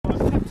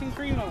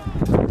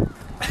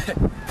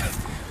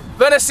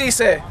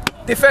Venecise,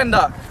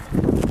 defender.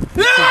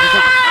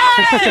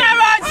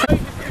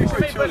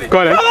 Go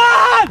on then. Come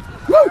on!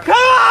 Come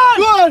on!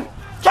 Go on!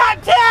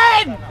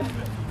 Captain!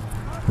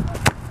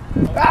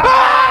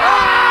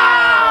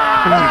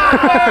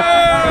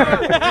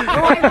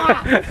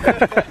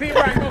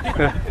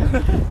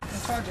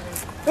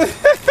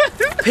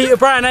 Peter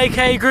Bryan,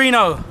 aka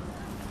Greeno.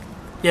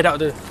 Yeah, that'll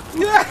do.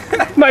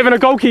 Not even a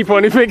goalkeeper or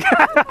anything. You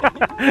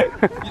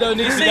don't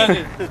need to see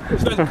it.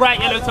 So it's bright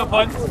yellow top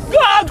on. Go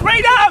on,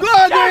 Greeno! Go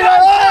on, Greeno!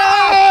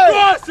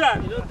 Crossbar!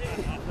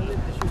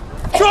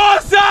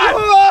 Crossbar!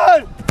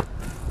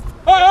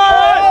 Come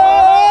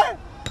on!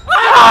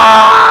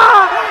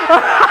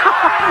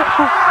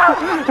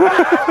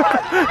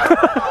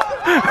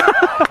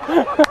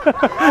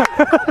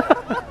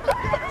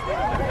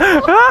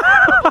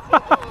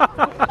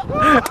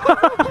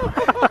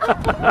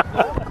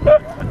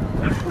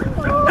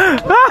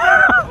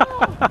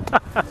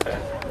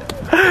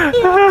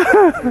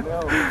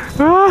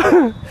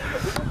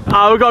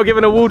 Oh, we've got to give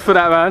an award for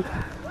that, man.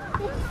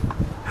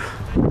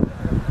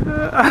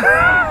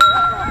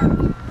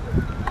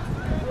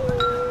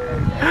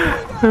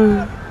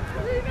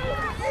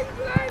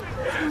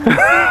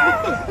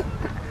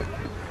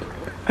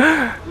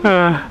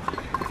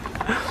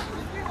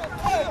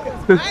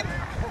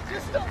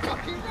 Just stop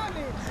fucking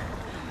running!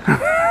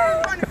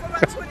 Running for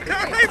about 20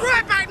 minutes. Hey,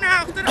 right back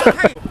now!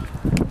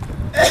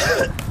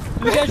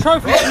 We get a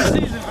trophy every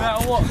season for that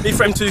or what?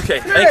 Ephraim 2K,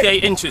 aka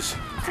Inches.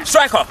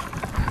 Striker!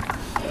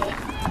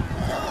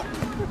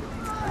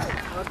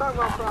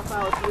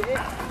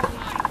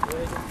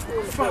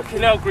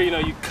 Fucking hell, Greeno,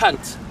 you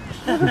cunt.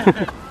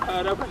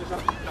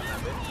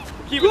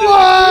 Keep it Go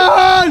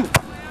on!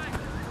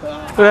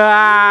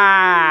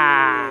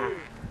 Ah.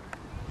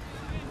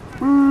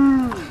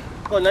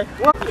 Go on then.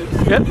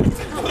 Yep. Did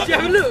you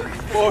have a look?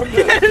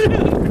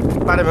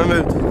 Bad in my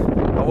mood.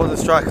 I was a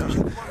striker.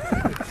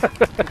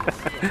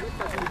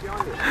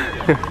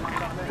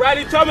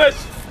 Bradley Thomas!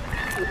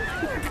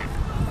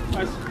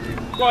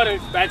 Go on then,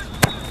 bad.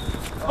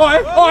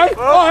 Oi!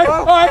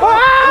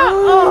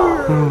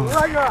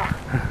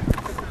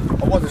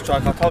 I was a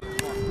striker, I told you.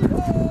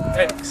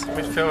 X,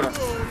 midfielder.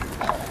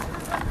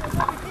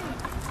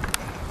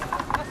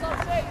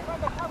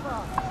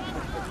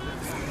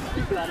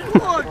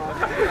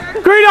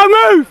 Greeno,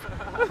 move!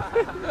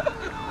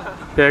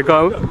 Yeah, go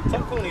on.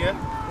 Top corner, yeah?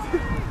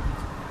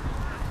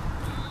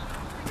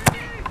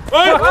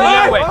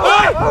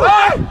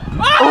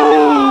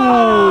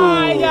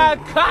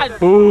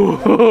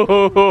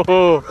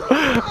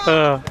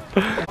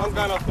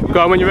 Go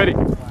on when you're ready.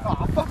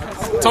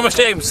 Thomas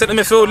James, centre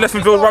midfield, left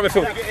midfield, right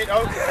midfield.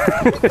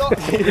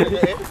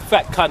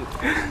 Fat cunt.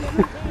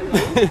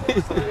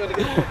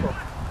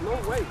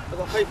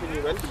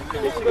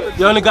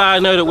 The only guy I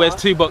know that wears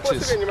 2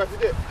 boxes.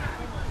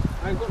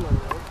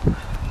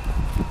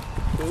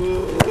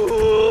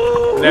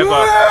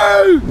 Never.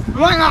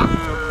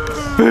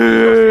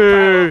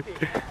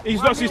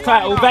 He's lost his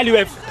title, value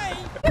him.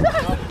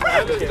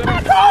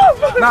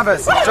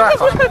 Navas,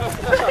 striker.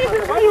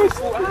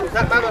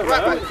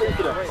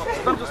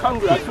 I'm just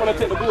hungry, I just want to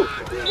take the ball.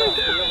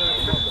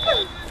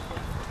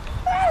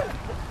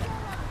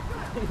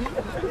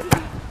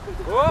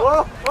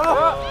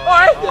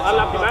 I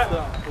love you, man.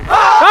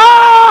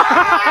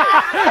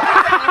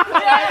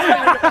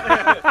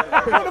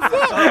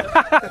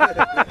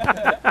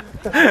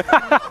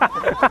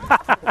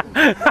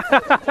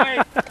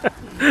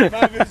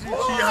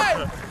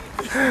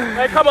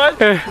 Hey, come on.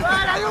 You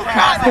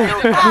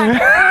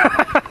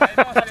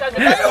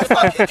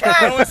fucking can.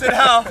 No one said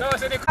how.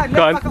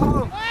 Go on.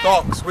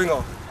 Darks,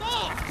 winger,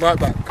 right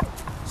back,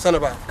 centre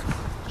back,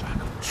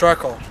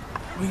 striker.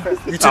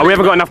 Oh, we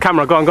haven't got enough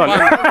camera. Go on, go on.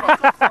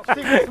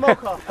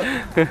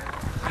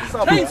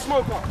 Chain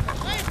smoker.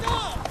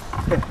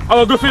 I've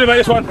got a good feeling about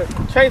this one.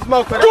 Chain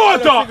smoker. Go on,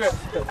 Darks!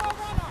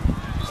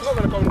 It's not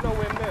going to go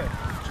nowhere near.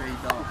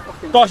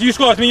 Darks, you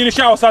score. It's me in the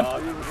shower, son.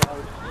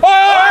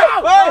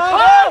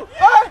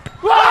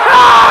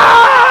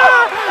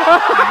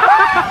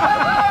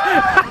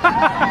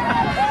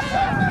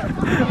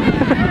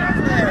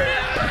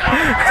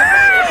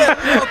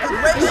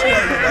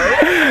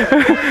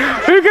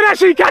 Who can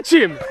actually catch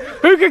him?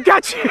 Who can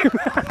catch him?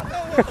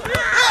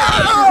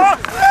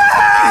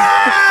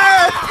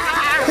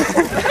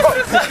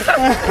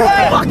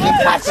 Fucking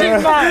catch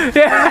him, man!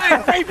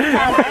 Yeah.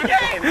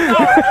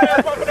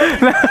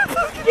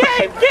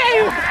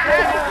 Game!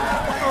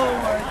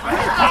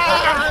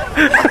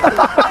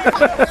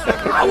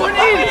 I want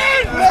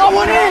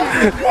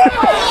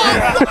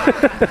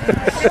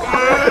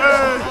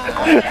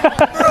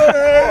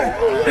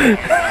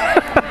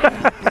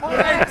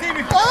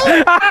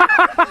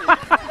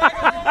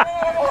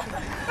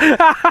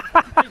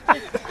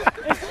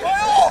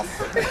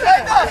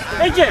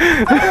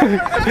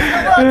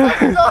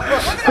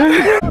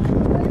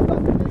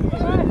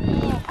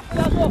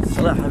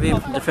Salah Habib,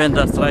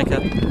 defender, striker.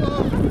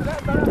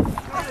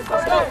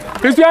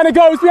 Who's behind the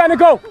goal? Who's behind the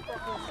goal?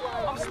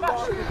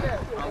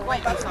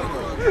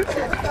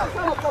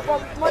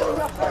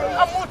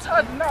 more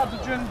tired now than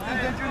during the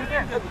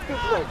game.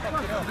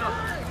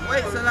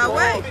 Wait, so now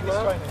wait.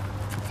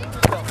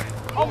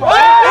 Oh my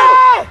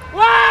God!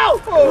 Wow!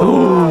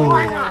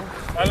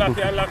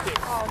 Unlucky, unlucky.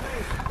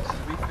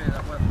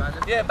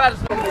 Yeah, bad.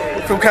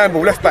 Phil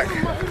Campbell, left back.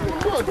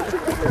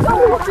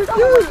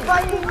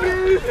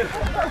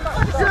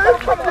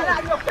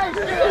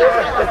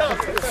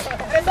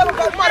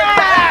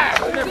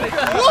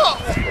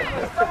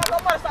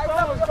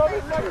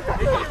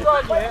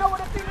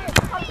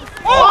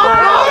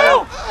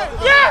 Oh!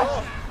 Yeah!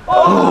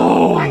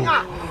 Oh!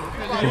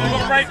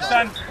 Break,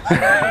 son.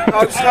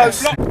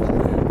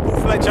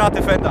 Fletcher,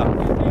 defender.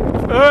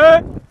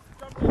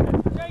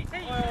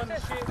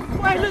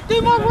 Wait, look, do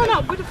my run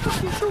up with the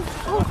fucking shorts.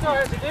 Oh, no, I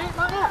had to do it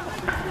like that.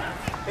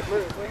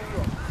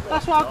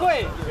 That's why I got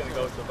it.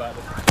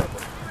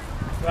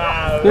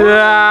 Wow.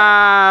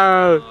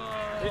 Yeah.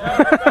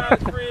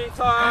 3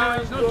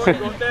 times.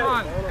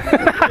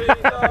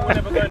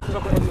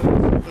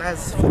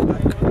 Lads.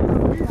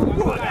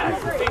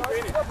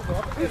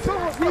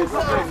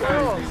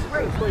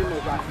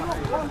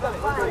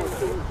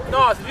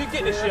 Nice, if you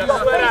get this shit, I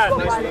swear down.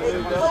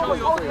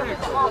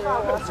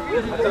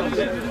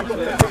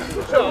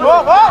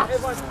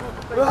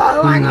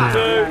 2,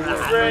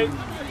 3.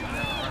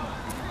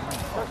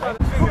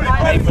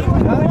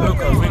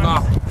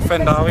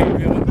 Defender.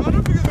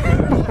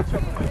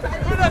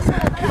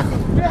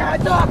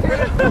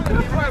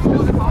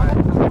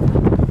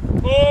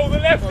 Oh, the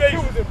lefty!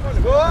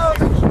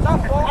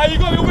 Hey, you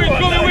got to win, you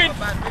got to win!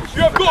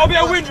 You have got to be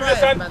able to win with this,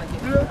 son!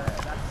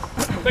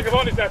 Take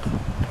advantage, Dad.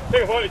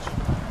 Take advantage.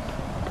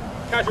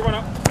 Catch your run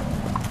up.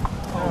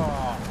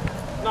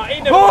 No, he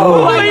never. Oh,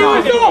 he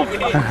was off!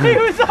 He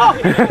was off!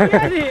 He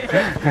had it!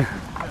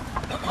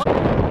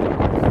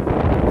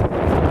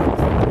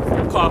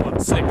 Carbon,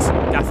 6,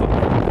 gaffer.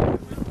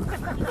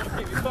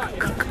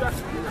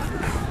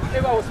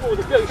 If I was small,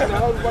 the goose,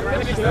 now, I would run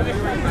anything.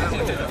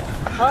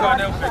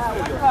 Can't help it.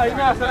 Oh, you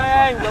know, it's an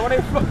angle. I want to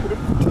fuck with him.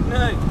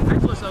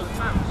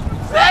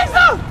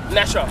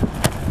 Lesher.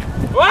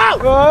 Wow!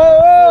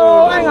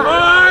 Oh, hang on.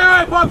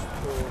 Hey, pops!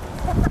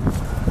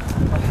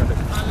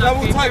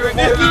 Double tiger.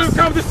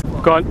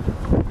 Go on.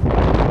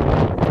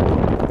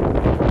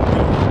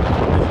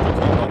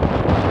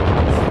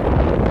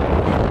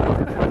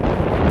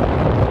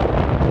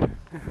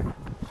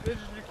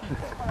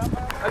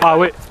 Oh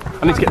wait,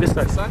 I need to get this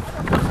though. No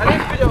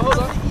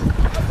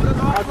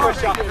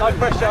pressure, no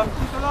pressure.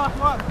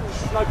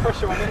 No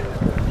pressure on it.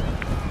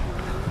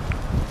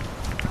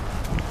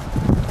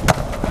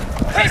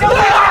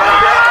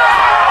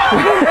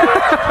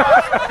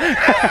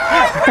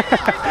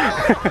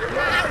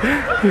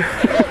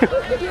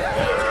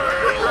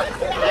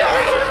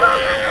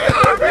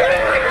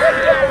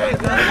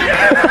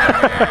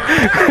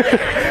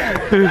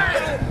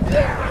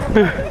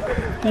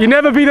 You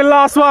never be the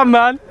last one,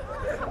 man.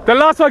 The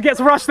last one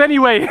gets rushed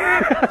anyway.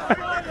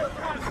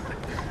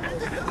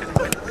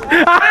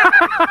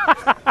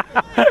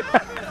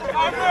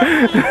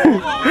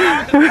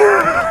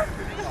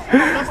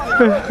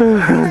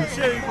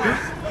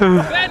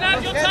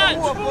 Bernard, your touch!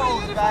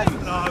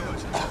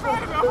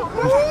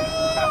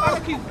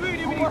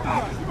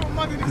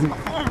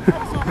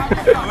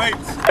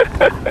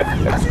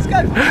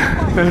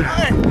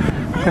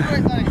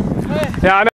 Yeah, I know.